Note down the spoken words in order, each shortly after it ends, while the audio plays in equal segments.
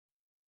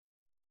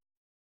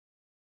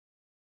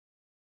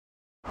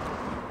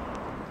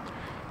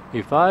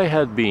If I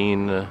had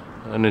been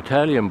an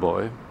Italian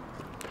boy,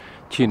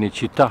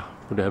 Cinecittà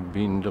would have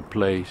been the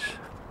place.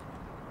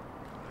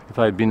 If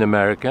I had been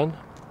American,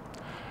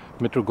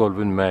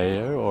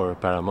 Metro-Goldwyn-Mayer or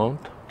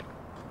Paramount.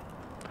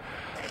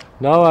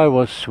 Now I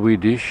was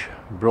Swedish,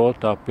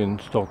 brought up in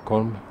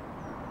Stockholm,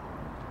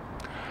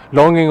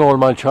 longing all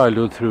my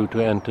childhood through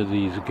to enter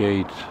these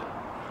gates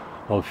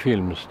of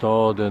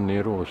Filmstaden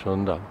i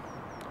Råsunda,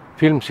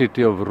 Film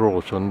City of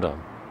Råsunda.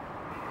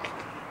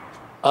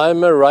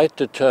 I'm a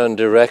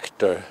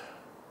writer-turned-director.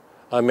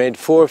 I made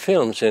 4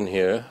 films in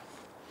here,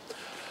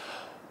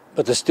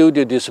 but the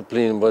studio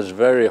discipline was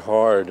very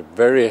hard,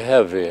 very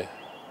heavy.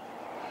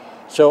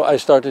 So I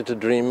started to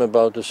dream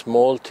about a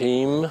small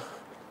team,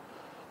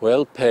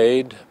 well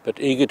paid, but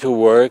eager to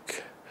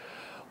work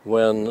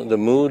when the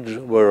moods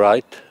were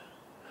right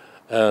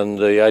and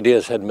the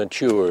ideas had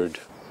matured.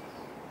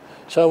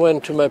 So I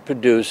went to my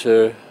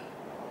producer.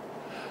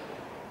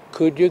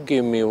 Could you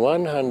give me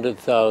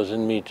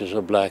 100,000 meters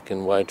of black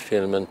and white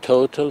film and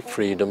total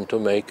freedom to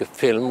make a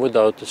film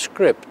without a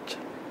script?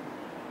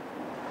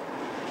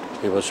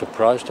 He was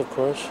surprised, of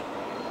course.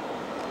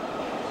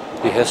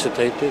 He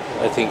hesitated.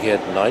 I think he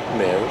had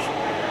nightmares.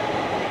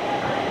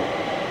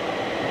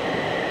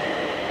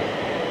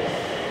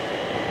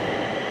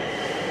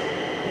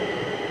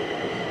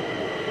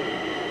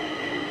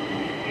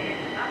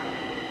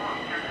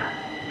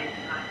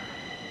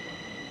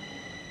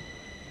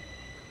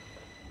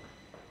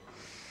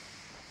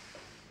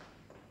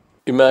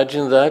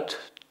 Imagine that,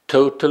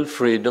 total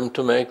freedom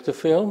to make the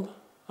film.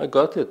 I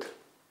got it.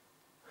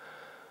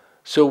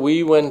 So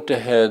we went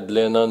ahead,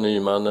 Lena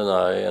Nyman and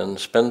I, and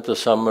spent the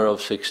summer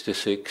of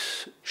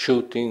 '66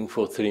 shooting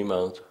for 3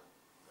 months.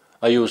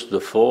 I used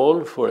the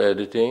fall for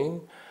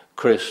editing,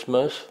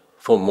 Christmas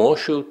for more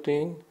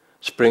shooting,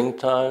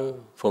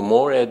 springtime for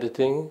more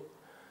editing.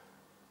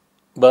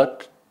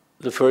 But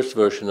the first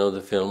version of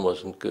the film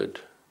wasn't good.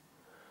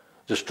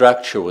 The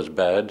structure was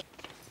bad.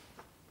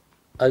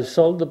 I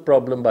solved the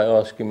problem by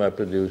asking my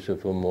producer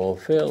for more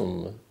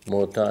film,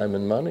 more time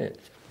and money,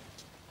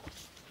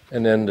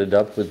 and ended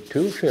up with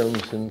 2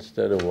 films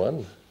instead of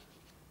 1.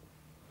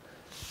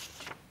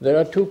 There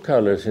are 2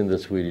 colors in the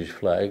Swedish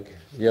flag,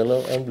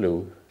 yellow and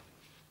blue.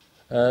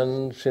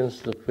 And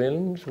since the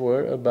films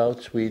were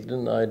about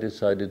Sweden, I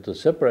decided to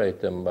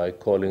separate them by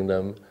calling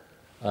them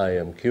I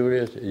Am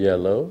Curious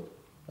Yellow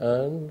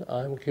and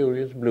I'm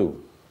Curious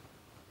Blue.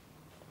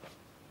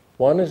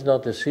 One is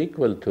not a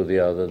sequel to the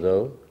other,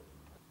 though.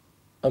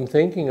 I'm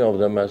thinking of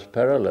them as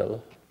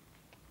parallel,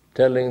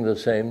 telling the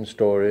same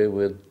story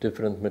with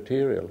different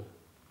material.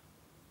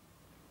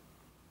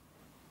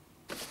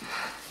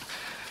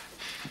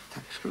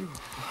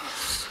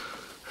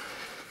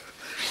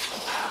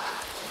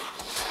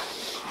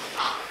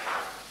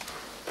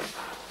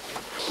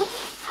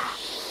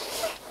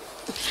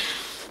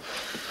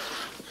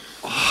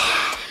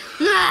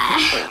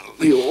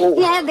 Jo.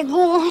 Nej, det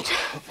går inte.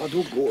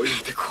 Vadå går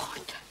inte? Det går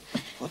inte.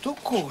 Vadå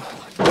går?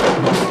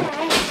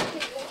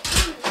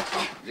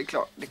 Det är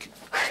klart, det är klart.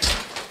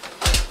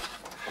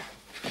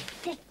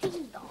 Det är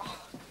din då.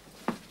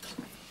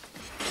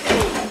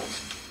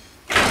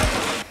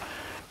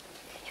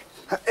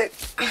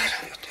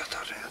 Jag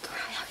tar rädd.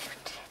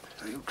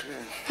 Jag har gjort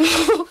det.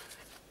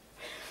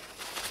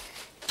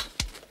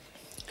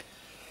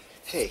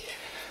 Hej.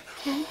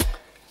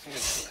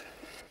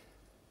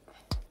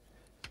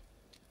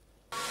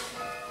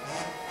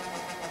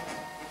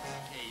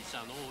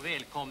 Hejsan och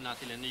välkomna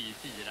till en ny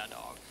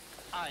firadag.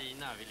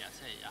 Aina vill jag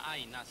säga.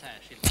 Aina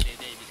särskilt. Det är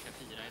dig vi ska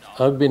fira idag.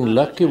 I've been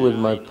lucky with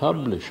my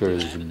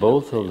publishers.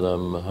 Both of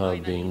them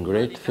have been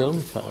great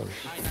film fans.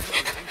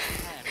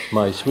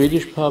 My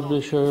Swedish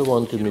publisher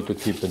wanted me to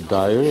keep a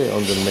diary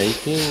on the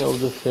making of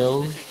the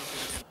film.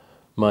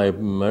 My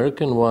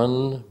American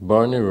one,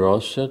 Barney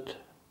Rossett,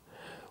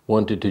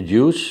 wanted to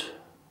use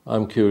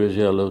I'm Curious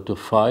Yellow to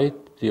fight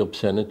the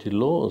obscenity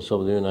laws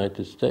of the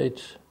United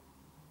States.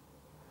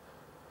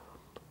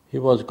 He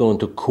was going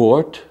to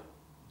court.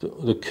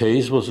 The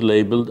case was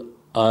labeled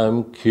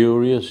I'm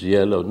Curious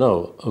Yellow.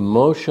 No, a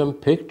motion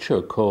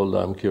picture called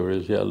I'm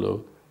Curious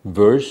Yellow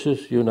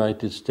versus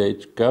United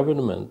States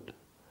government.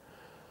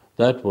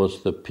 That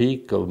was the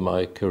peak of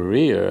my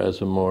career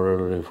as a moral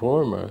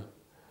reformer.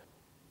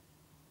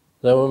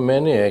 There were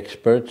many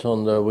experts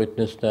on the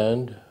witness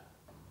stand,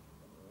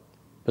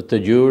 but the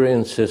jury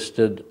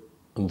insisted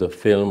the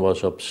film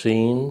was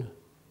obscene,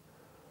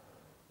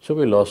 so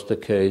we lost the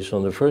case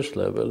on the first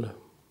level.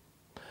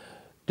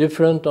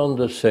 Different on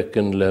the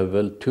second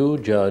level, 2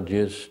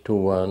 judges to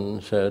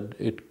 1 said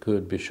it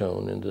could be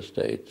shown in the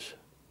States,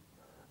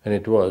 and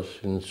it was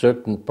in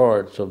certain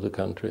parts of the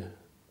country.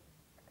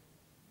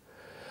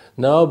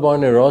 Now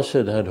Barney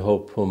Rossett had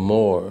hope for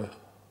more.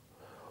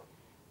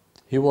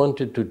 He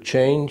wanted to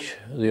change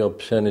the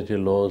obscenity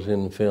laws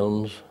in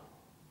films,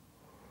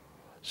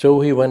 so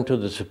he went to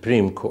the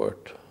Supreme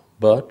Court.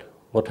 But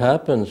what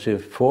happens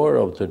if 4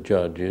 of the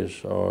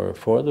judges are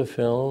for the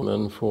film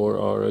and 4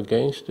 are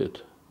against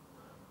it?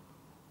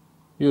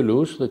 You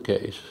lose the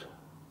case.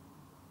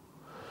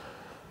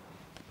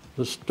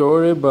 The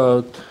story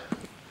about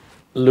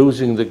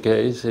losing the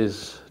case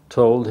is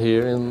told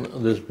here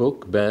in this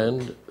book,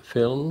 Banned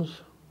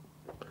Films.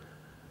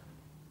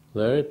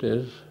 There it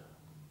is.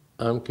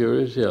 I'm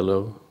Curious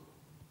Yellow.